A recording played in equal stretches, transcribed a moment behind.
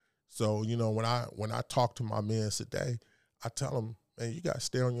So, when I talk to my men today, I tell them, man, you got to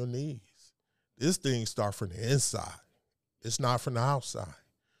stay on your knees. This thing starts from the inside. It's not from the outside.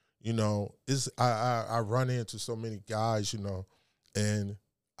 I run into so many guys, and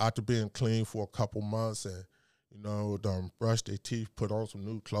after being clean for a couple months and, brush their teeth, put on some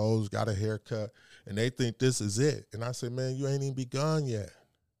new clothes, got a haircut, and they think this is it. And I say, man, you ain't even begun yet.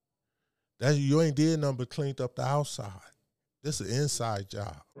 You ain't did nothing but cleaned up the outside. This is an inside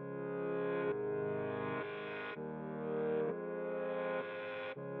job.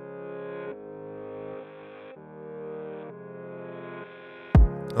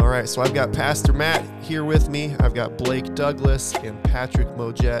 All right, so I've got Pastor Matt here with me. I've got Blake Douglas and Patrick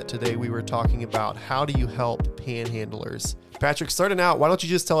Mojet. Today we were talking about how do you help panhandlers. Patrick, starting out, why don't you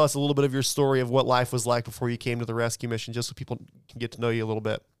just tell us a little bit of your story of what life was like before you came to the rescue mission, just so people can get to know you a little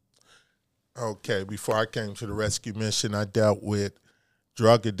bit. Okay, before I came to the rescue mission, I dealt with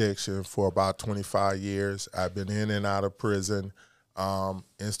drug addiction for about 25 years. I've been in and out of prison,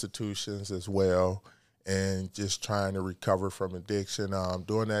 institutions as well, and just trying to recover from addiction.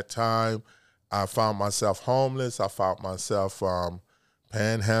 During that time, I found myself homeless. I found myself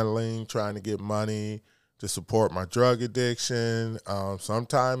panhandling, trying to get money to support my drug addiction.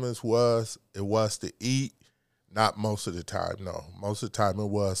 Sometimes it was to eat. Not most of the time, no. Most of the time it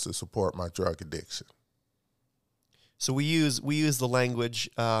was to support my drug addiction. So we use the language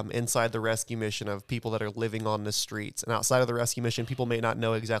inside the rescue mission of people that are living on the streets. And outside of the rescue mission, people may not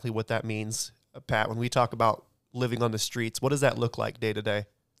know exactly what that means. Pat, when we talk about living on the streets, what does that look like day to day?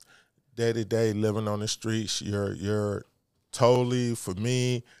 Day to day, living on the streets, you're totally, for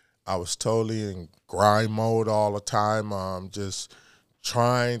me, I was totally in grind mode all the time. Just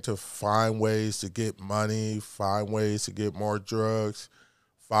trying to find ways to get money, find ways to get more drugs,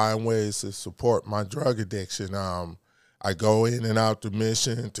 find ways to support my drug addiction. I go in and out the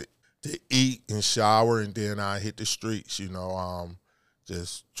mission to eat and shower, and then I hit the streets,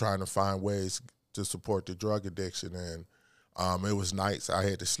 just trying to find ways to support the drug addiction. And it was nights I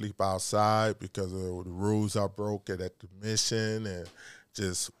had to sleep outside because of the rules I broke at the mission, and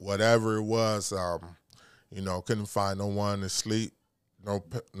just whatever it was, couldn't find no one to sleep,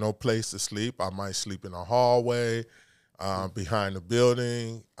 no place to sleep. I might sleep in a hallway, behind the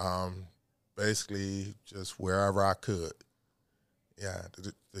building, basically just wherever I could. Yeah,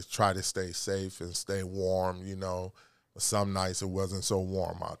 to try to stay safe and stay warm, But some nights it wasn't so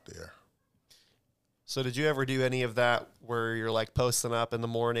warm out there. So did you ever do any of that where you're like posting up in the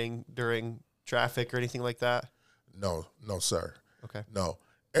morning during traffic or anything like that? No, sir. Okay. No.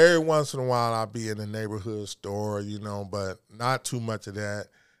 Every once in a while I'll be in the neighborhood store, but not too much of that.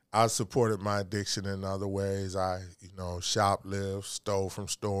 I supported my addiction in other ways. I, shoplift, stole from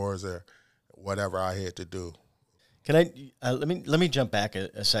stores, or whatever I had to do. Can I let me jump back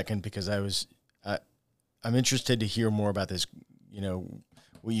a second, because I'm interested to hear more about this,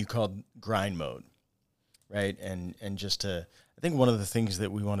 what you called grind mode, right? And just I think one of the things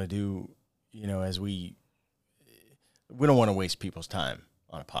that we want to do, as we don't want to waste people's time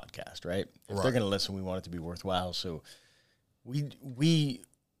on a podcast, right? If they're going to listen, we want it to be worthwhile. So we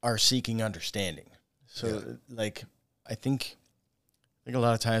are seeking understanding. So I think a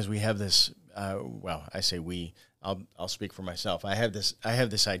lot of times we have this, I say we, I'll speak for myself. I have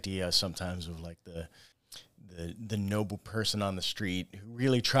this idea sometimes of like the noble person on the street who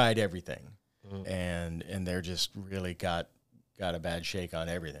really tried everything, and they're just really got a bad shake on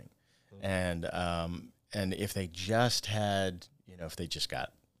everything. And if they just had, if they just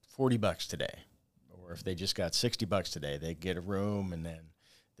got $40 today, or if they just got $60 today, they get a room, and then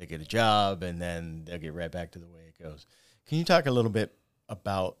they get a job, and then they'll get right back to the way it goes. Can you talk a little bit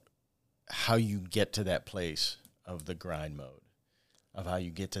about how you get to that place of the grind mode, of how you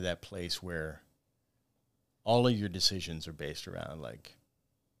get to that place where all of your decisions are based around, like,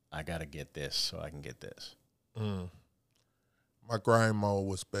 I got to get this so I can get this? My grind mode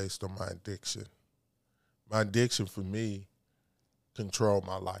was based on my addiction. My addiction, for me, controlled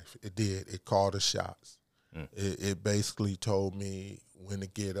my life. It did. It called the shots. It basically told me when to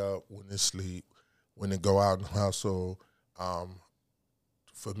get up, when to sleep, when to go out and hustle.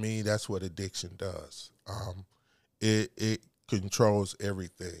 For me, that's what addiction does. It controls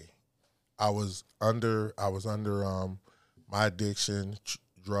everything. I was under my addiction.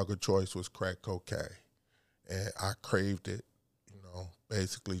 Drug of choice was crack cocaine, and I craved it,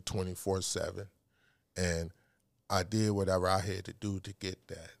 basically 24/7, and I did whatever I had to do to get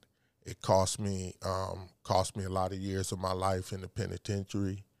that. It cost me a lot of years of my life in the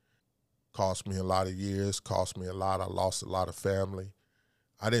penitentiary. Cost me a lot of years. Cost me a lot. I lost a lot of family.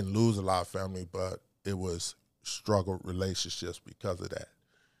 I didn't lose a lot of family, but it was struggled relationships because of that.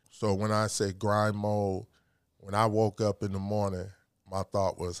 So when I say grind mode, when I woke up in the morning, my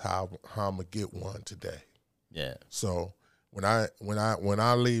thought was how I'm gonna get one today. Yeah. So when I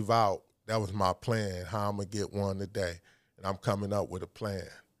leave out, that was my plan, how I'm gonna get one today. And I'm coming up with a plan.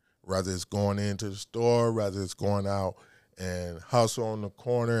 Whether it's going into the store, whether it's going out and hustle on the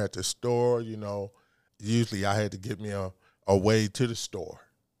corner at the store, usually I had to get me a way to the store.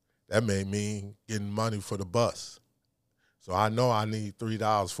 That may mean getting money for the bus. So I know I need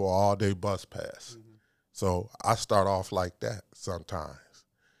 $3 for an all-day bus pass. Mm-hmm. So I start off like that sometimes.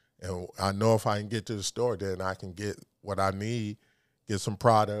 And I know if I can get to the store, then I can get what I need, get some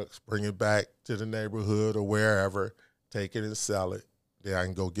products, bring it back to the neighborhood or wherever, take it and sell it. Then I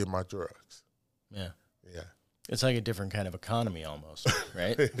can go get my drugs. Yeah. Yeah. It's like a different kind of economy almost,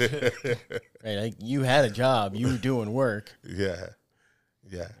 right? Right. Like you had a job, you were doing work. Yeah.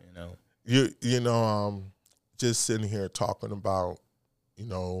 Yeah. Just sitting here talking about,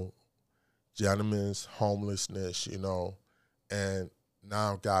 gentlemen's homelessness, and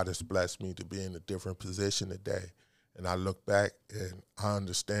now God has blessed me to be in a different position today. And I look back and I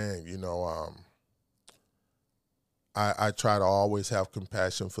understand, I try to always have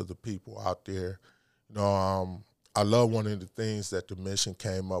compassion for the people out there. I love one of the things that the mission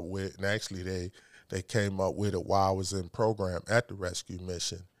came up with, and actually they came up with it while I was in program at the rescue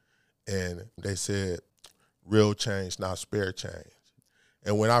mission. And they said, real change, not spare change.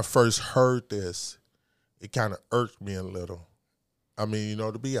 And when I first heard this, it kind of irked me a little. I mean,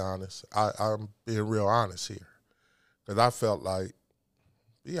 to be honest, I'm being real honest here. Because I felt like,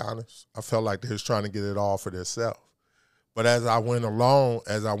 be honest, I felt like they was trying to get it all for themselves. But as I went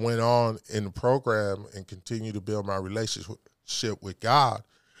on in the program and continued to build my relationship with God,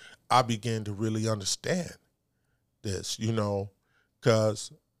 I began to really understand this,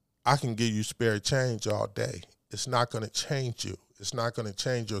 because I can give you spare change all day. It's not going to change you. It's not going to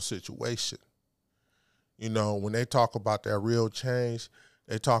change your situation. When they talk about that real change,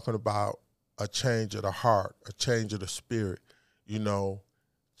 they're talking about a change of the heart, a change of the spirit,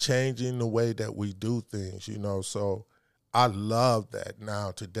 changing the way that we do things, So I love that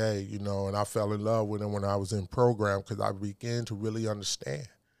now today, and I fell in love with it when I was in program because I began to really understand,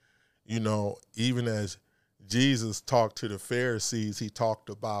 even as Jesus talked to the Pharisees, he talked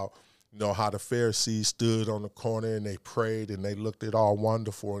about, how the Pharisees stood on the corner and they prayed and they looked at all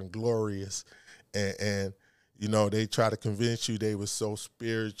wonderful and glorious. And they try to convince you they were so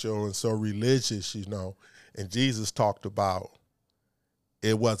spiritual and so religious, And Jesus talked about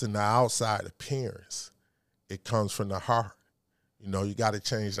it wasn't the outside appearance. It comes from the heart. You got to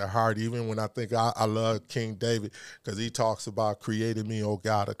change the heart. Even when I think I love King David because he talks about creating me, oh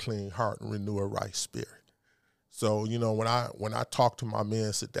God, a clean heart and renew a right spirit. So, when I talk to my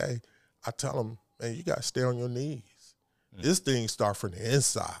men today, I tell them, man, you got to stay on your knees. Mm. This thing starts from the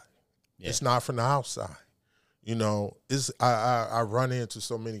inside. Yeah. It's not from the outside. I run into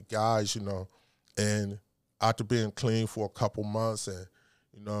so many guys, and after being clean for a couple months and,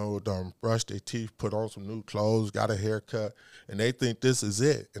 brushed their teeth, put on some new clothes, got a haircut, and they think this is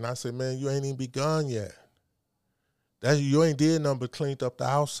it. And I say, man, you ain't even begun yet. You ain't did nothing but cleaned up the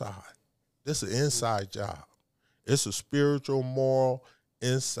outside. This is an inside job. It's a spiritual, moral,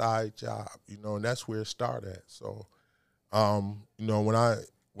 inside job, and that's where it started at. So,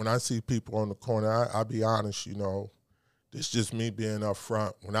 when I see people on the corner, I'll be honest, this just me being up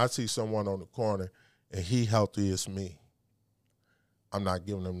front. When I see someone on the corner and he healthy as me, I'm not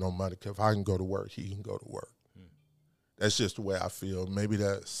giving him no money because if I can go to work, he can go to work. That's just the way I feel. Maybe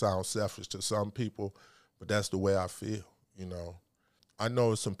that sounds selfish to some people, but that's the way I feel, I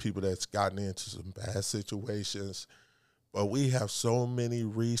know some people that's gotten into some bad situations, but we have so many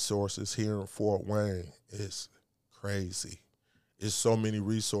resources here in Fort Wayne. It's crazy. It's so many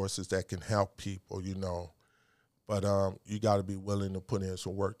resources that can help people, But you got to be willing to put in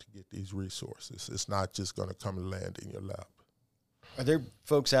some work to get these resources. It's not just going to come and land in your lap. Are there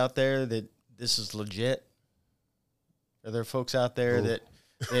folks out there that this is legit? Are there folks out there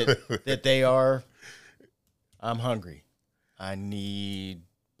that they are, I'm hungry, I need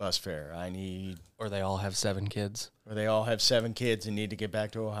bus fare, or they all have 7 kids. Or they all have 7 kids and need to get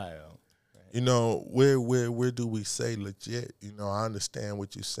back to Ohio. Where do we say legit? I understand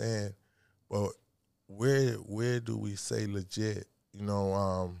what you're saying, but where do we say legit?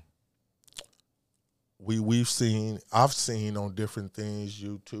 I've seen on different things,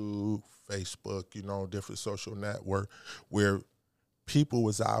 YouTube, Facebook, different social network, where people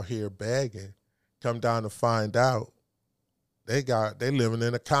was out here begging, come down to find out they living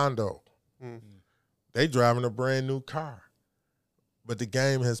in a condo. Mm-hmm. They driving a brand new car. But the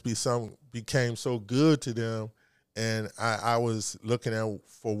game has became so good to them, And I was looking at,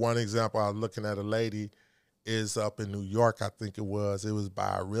 for one example, I was looking at a lady is up in New York, I think it was. It was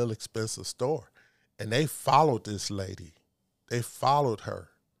by a real expensive store. And they followed this lady. They followed her.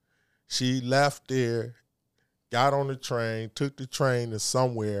 She left there, got on the train, took the train to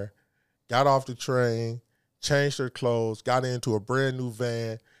somewhere, got off the train, changed her clothes, got into a brand new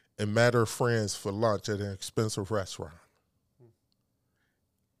van, and met her friends for lunch at an expensive restaurant.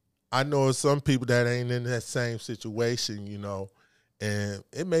 I know some people that ain't in that same situation, you know, and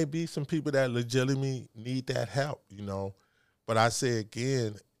it may be some people that legitimately need that help, you know. But I say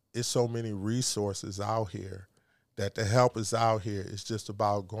again, it's so many resources out here that the help is out here. It's just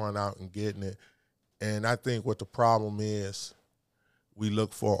about going out and getting it. And I think what the problem is, we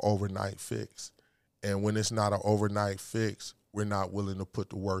look for an overnight fix. And when it's not an overnight fix, we're not willing to put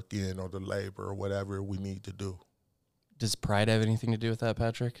the work in or the labor or whatever we need to do. Does pride have anything to do with that,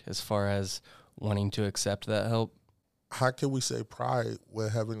 Patrick, as far as wanting to accept that help? How can we say pride will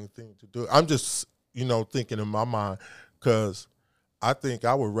have anything to do? I'm just, you know, thinking in my mind, because I think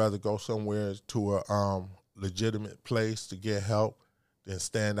I would rather go somewhere to a legitimate place to get help than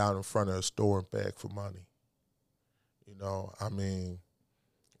stand out in front of a store and beg for money. You know, I mean,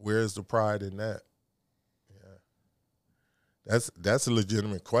 where's the pride in that? Yeah, that's a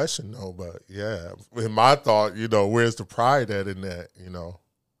legitimate question, though. But yeah, in my thought, you know, where's the pride at in that? You know.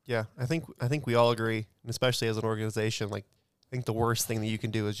 Yeah, I think we all agree, and especially as an organization, like I think the worst thing that you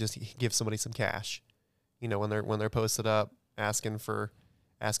can do is just give somebody some cash. You know, when they're posted up asking for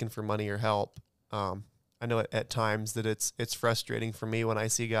money or help. I know at times that it's frustrating for me when I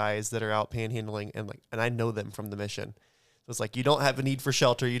see guys that are out panhandling and I know them from the mission. So it's like, you don't have a need for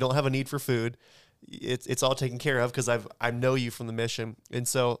shelter, you don't have a need for food. It's all taken care of because I know you from the mission. And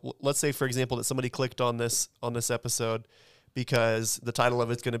so let's say, for example, that somebody clicked on this episode because the title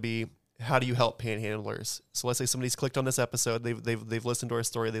of it's going to be, how do you help panhandlers? So let's say somebody's clicked on this episode, they've listened to our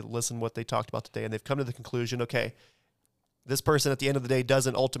story, they've listened to what they talked about today, and they've come to the conclusion, okay, this person at the end of the day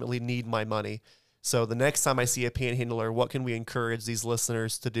doesn't ultimately need my money. So the next time I see a panhandler, what can we encourage these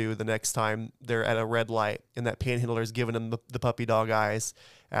listeners to do the next time they're at a red light and that panhandler is giving them the puppy dog eyes,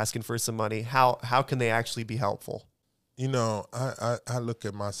 asking for some money? How can they actually be helpful? You know, I look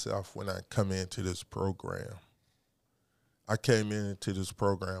at myself when I come into this program. I came into this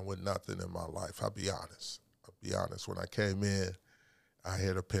program with nothing in my life. I'll be honest. When I came in, I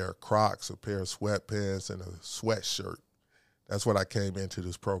had a pair of Crocs, a pair of sweatpants, and a sweatshirt. That's what I came into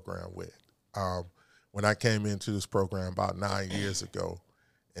this program with. When I came into this program about 9 years ago,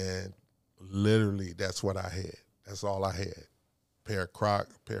 and literally that's what I had. That's all I had. A pair of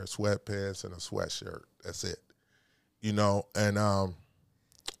Crocs, a pair of sweatpants, and a sweatshirt. That's it. You know, and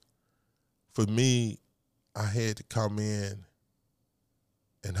for me, I had to come in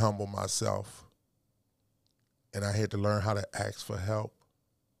and humble myself, and I had to learn how to ask for help.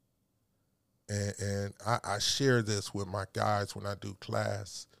 And I share this with my guys when I do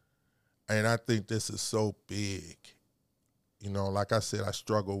class, and I think this is so big. You know, like I said, I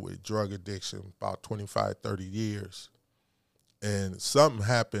struggled with drug addiction about 25, 30 years, and something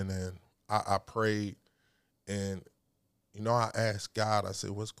happened, and I prayed, and, you know, I asked God, I said,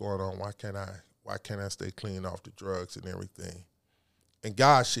 what's going on? Why can't I stay clean off the drugs and everything? And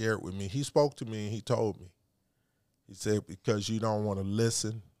God shared with me. He spoke to me and he told me. He said, because you don't want to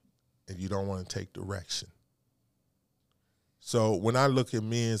listen and you don't want to take direction. So when I look at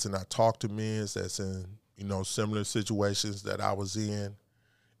men and I talk to men that's in, you know, similar situations that I was in,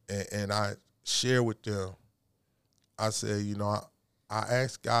 and I share with them, I say, you know, I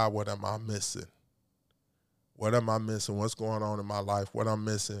ask God, what am I missing? What am I missing? What's going on in my life? What I'm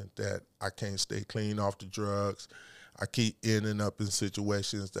missing that I can't stay clean off the drugs? I keep ending up in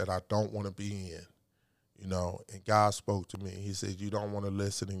situations that I don't want to be in, you know. And God spoke to me. He said, you don't want to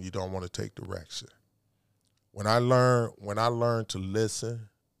listen and you don't want to take direction. When I learned to listen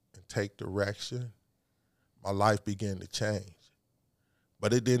and take direction, my life began to change.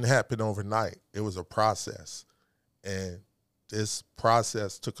 But it didn't happen overnight. It was a process. And this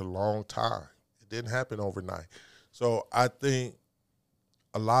process took a long time. Didn't happen overnight. So I think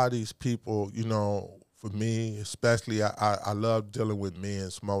a lot of these people, you know, for me especially, I love dealing with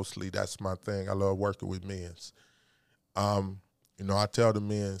men's mostly. That's my thing. I love working with men's. You know, I tell the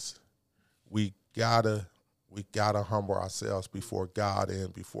men's, we gotta humble ourselves before God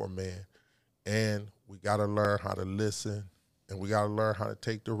and before man. And we gotta learn how to listen, and we gotta learn how to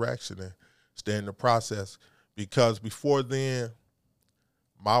take direction and stay in the process. Because before then,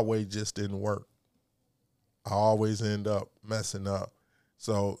 my way just didn't work. I always end up messing up.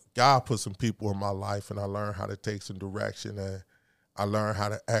 So God put some people in my life, and I learned how to take some direction, and I learned how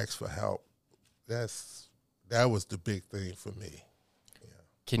to ask for help. That's that was the big thing for me.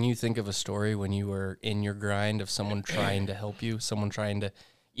 Can you think of a story when you were in your grind of someone trying to help you, someone trying to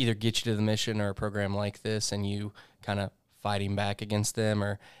either get you to the mission or a program like this, and you kind of fighting back against them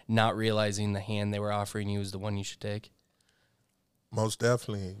or not realizing the hand they were offering you is the one you should take? Most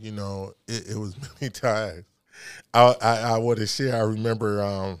definitely. You know, it was many times. I want to share. I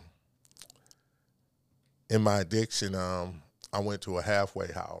remember in my addiction, I went to a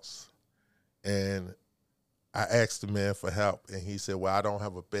halfway house, and I asked the man for help, and he said, well, I don't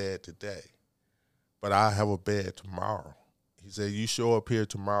have a bed today, but I have a bed tomorrow. He said, you show up here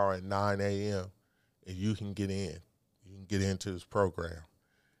tomorrow at 9 a.m. and you can get in. You can get into this program.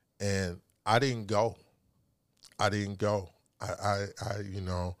 And I didn't go. I you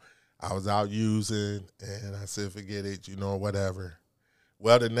know, I was out using, and I said, forget it, you know, whatever.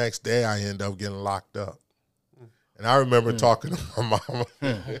 Well, the next day I ended up getting locked up. And I remember talking to my mama.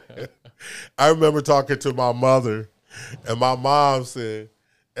 I remember talking to my mother, and my mom said,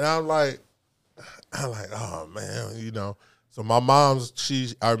 and I'm like, oh man, you know. So my mom's,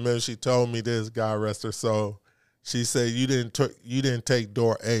 I remember she told me this, God rest her soul. She said, you didn't take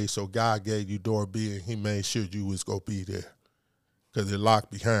door A, so God gave you door B, and he made sure you was gonna be there, because it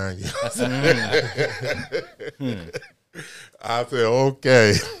locked behind you. I said,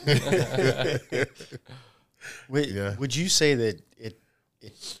 okay. Wait, Yeah. would you say that it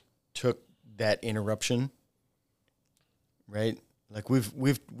took that interruption, right? Like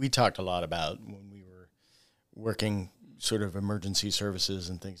we talked a lot about when we were working sort of emergency services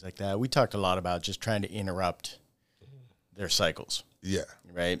and things like that. We talked a lot about just trying to interrupt their cycles. Yeah.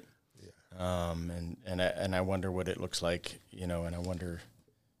 Right. Yeah. And I wonder what it looks like, you know, and I wonder,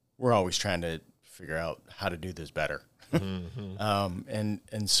 we're always trying to figure out how to do this better. Mm-hmm.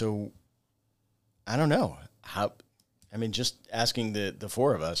 And so I don't know how, I mean, just asking the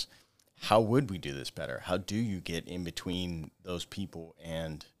four of us, how would we do this better? How do you get in between those people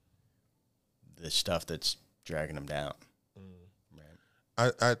and the stuff that's dragging them down?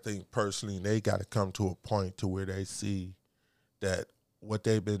 Right. I think personally they got to come to a point to where they see that what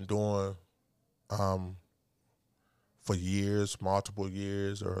they've been doing for years, multiple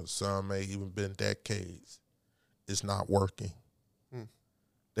years, or some may even been decades, is not working.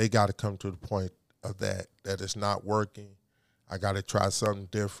 They got to come to the point of that it's not working. I got to try something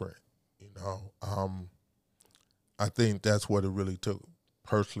different, you know. I think that's what it really took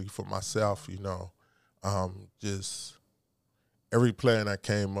personally for myself, you know. Just every plan I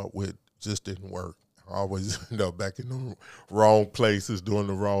came up with just didn't work. I always end up back in the wrong places doing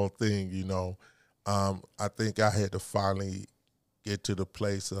the wrong thing, you know. I think I had to finally get to the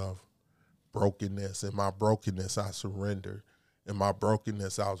place of brokenness. In my brokenness, I surrendered. In my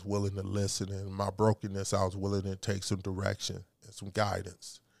brokenness, I was willing to listen. In my brokenness, I was willing to take some direction and some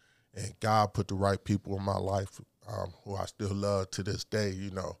guidance. And God put the right people in my life, who I still love to this day, you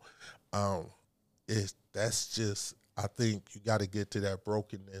know. That's just, I think you got to get to that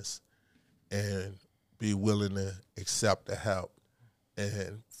brokenness and be willing to accept the help.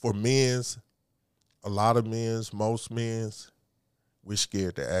 And for men's, a lot of men's, most men's, we're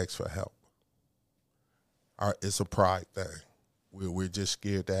scared to ask for help. It's a pride thing. We're just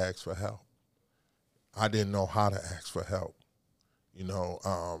scared to ask for help. I didn't know how to ask for help. You know,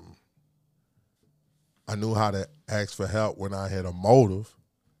 I knew how to ask for help when I had a motive,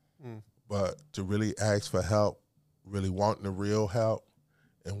 but to really ask for help, really wanting the real help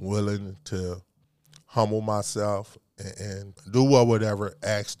and willing to humble myself and do whatever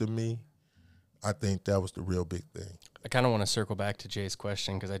asked of me, I think that was the real big thing. I kind of want to circle back to Jay's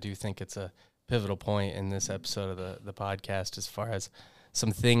question because I do think it's a pivotal point in this episode of the podcast as far as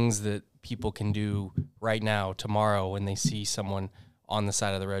some things that people can do right now, tomorrow, when they see someone on the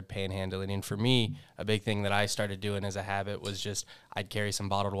side of the road panhandling. And for me, a big thing that I started doing as a habit was just I'd carry some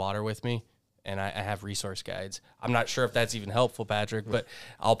bottled water with me, and I have resource guides. I'm not sure if that's even helpful, Patrick, but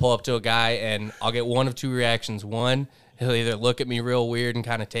I'll pull up to a guy, and I'll get one of two reactions. One, he'll either look at me real weird and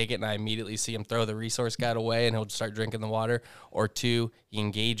kind of take it, and I immediately see him throw the resource guide away, and he'll start drinking the water. Or two, he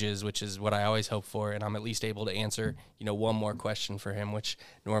engages, which is what I always hope for, and I'm at least able to answer, you know, one more question for him, which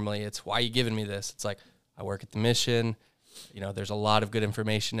normally it's, why are you giving me this? It's like, I work at the mission. You know, there's a lot of good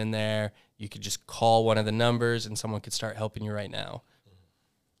information in there. You could just call one of the numbers, and someone could start helping you right now.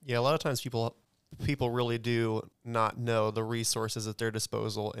 Yeah, a lot of times people really do not know the resources at their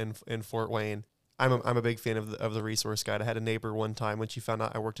disposal in Fort Wayne. I'm a big fan of the resource guide. I had a neighbor one time when she found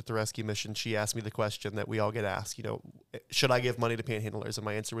out I worked at the rescue mission. She asked me the question that we all get asked, you know, should I give money to panhandlers? And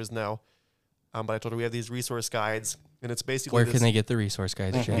my answer was no. But I told her we have these resource guides, and it's basically where can they get the resource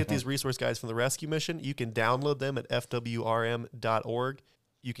guides? You can get these resource guides from the rescue mission. You can download them at fwrm.org.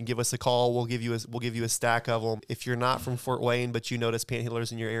 you can give us a call. We'll give you a stack of them. If you're not from Fort Wayne, but you notice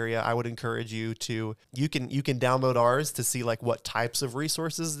panhandlers in your area, I would encourage you to, you can download ours to see like what types of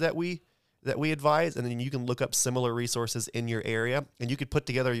resources that we advise. And then you can look up similar resources in your area, and you could put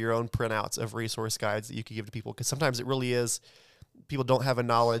together your own printouts of resource guides that you could give to people. Cause sometimes it really is, people don't have a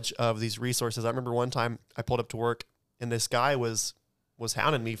knowledge of these resources. I remember one time I pulled up to work and this guy was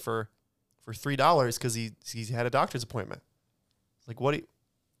hounding me for $3 cause he had a doctor's appointment. Like, what do you,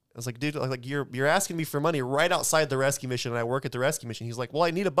 I was like, dude, like you're asking me for money right outside the rescue mission, and I work at the rescue mission. He's like, well,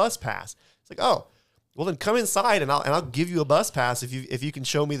 I need a bus pass. It's like, oh, well then come inside and I'll give you a bus pass if you can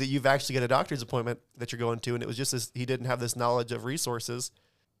show me that you've actually got a doctor's appointment that you're going to. And it was just he didn't have this knowledge of resources.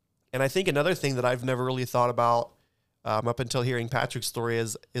 And I think another thing that I've never really thought about up until hearing Patrick's story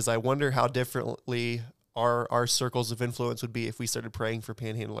is I wonder how differently our circles of influence would be if we started praying for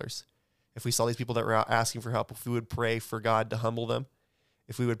panhandlers. If we saw these people that were out asking for help, if we would pray for God to humble them,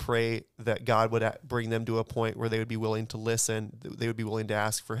 if we would pray that God would bring them to a point where they would be willing to listen, they would be willing to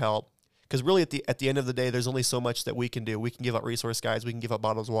ask for help. Because really, at the end of the day, there's only so much that we can do. We can give out resource guides, we can give out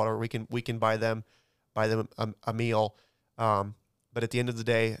bottles of water, we can buy them a meal. But at the end of the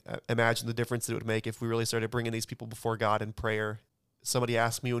day, imagine the difference that it would make if we really started bringing these people before God in prayer. Somebody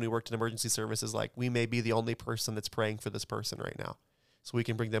asked me when we worked in emergency services, like, we may be the only person that's praying for this person right now, so we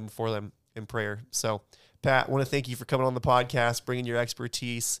can bring them before them in prayer. So, Pat, I want to thank you for coming on the podcast, bringing your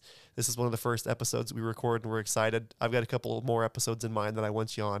expertise. This is one of the first episodes we record, and we're excited. I've got a couple more episodes in mind that I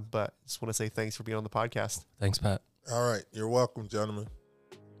want you on, but just want to say thanks for being on the podcast. Thanks, Pat. All right. You're welcome, gentlemen.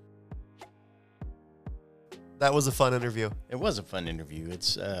 That was a fun interview. It was a fun interview.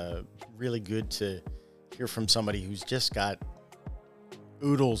 It's really good to hear from somebody who's just got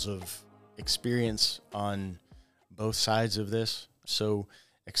oodles of experience on both sides of this. So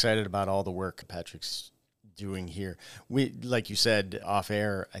excited about all the work Patrick's doing here. We, like you said, off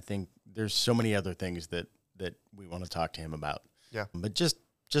air, I think there's so many other things that we want to talk to him about. Yeah. But just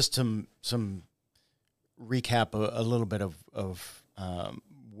some recap, a little bit of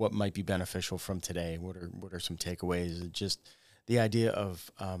what might be beneficial from today. What are some takeaways? Just the idea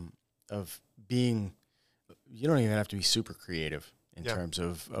of being, you don't even have to be super creative in terms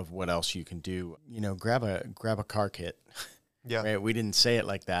of what else you can do. You know, grab a car kit. Yeah. Right? We didn't say it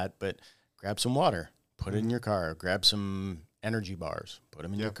like that, but grab some water, put it in your car. Grab some energy bars, put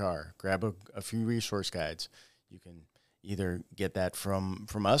them in your car. Grab a few resource guides. You can either get that from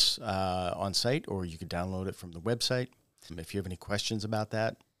us on site, or you could download it from the website. If you have any questions about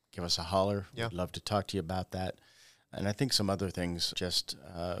that, give us a holler. Yeah. We'd love to talk to you about that. And I think some other things, just,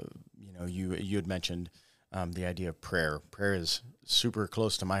 you had mentioned the idea of prayer. Prayer is super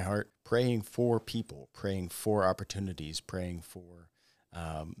close to my heart. Praying for people, praying for opportunities, praying for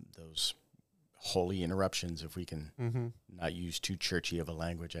those holy interruptions, if we can not use too churchy of a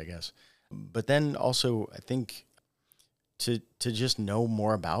language, I guess. But then also, I think to just know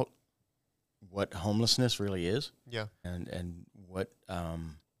more about what homelessness really is, and what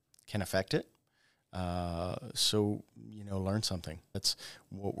can affect it. So, learn something. That's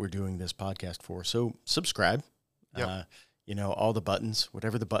what we're doing this podcast for. So subscribe. Yep. All the buttons,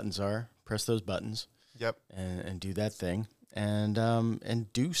 whatever the buttons are, press those buttons. Yep. And do that thing, and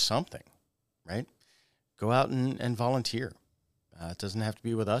do something, right? Go out and volunteer. It doesn't have to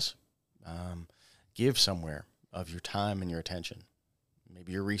be with us. Give somewhere of your time and your attention,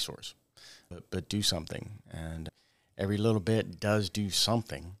 maybe your resource, but do something. And every little bit does do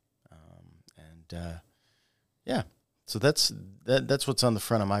something. So that's what's on the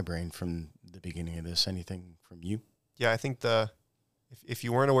front of my brain from the beginning of this. Anything from you? Yeah, I think if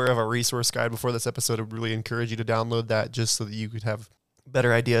you weren't aware of our resource guide before this episode, I would really encourage you to download that, just so that you could have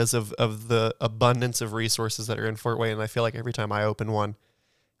better ideas of the abundance of resources that are in Fort Wayne. And I feel like every time I open one,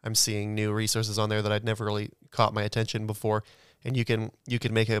 I'm seeing new resources on there that I'd never really caught my attention before. And you can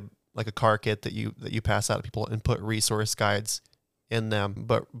make a car kit that you pass out to people and put resource guides in them.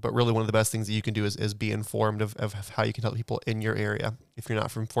 But really, one of the best things that you can do is be informed of how you can help people in your area. If you're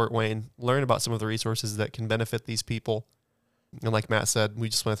not from Fort Wayne, learn about some of the resources that can benefit these people. And like Matt said, we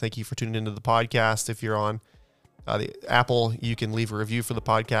just want to thank you for tuning into the podcast. If you're on the Apple, you can leave a review for the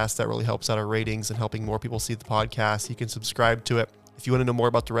podcast. That really helps out our ratings and helping more people see the podcast. You can subscribe to it. If you want to know more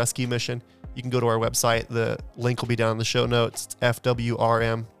about the rescue mission, you can go to our website. The link will be down in the show notes. It's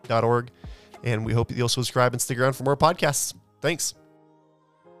fwrm.org. And we hope you'll subscribe and stick around for more podcasts. Thanks.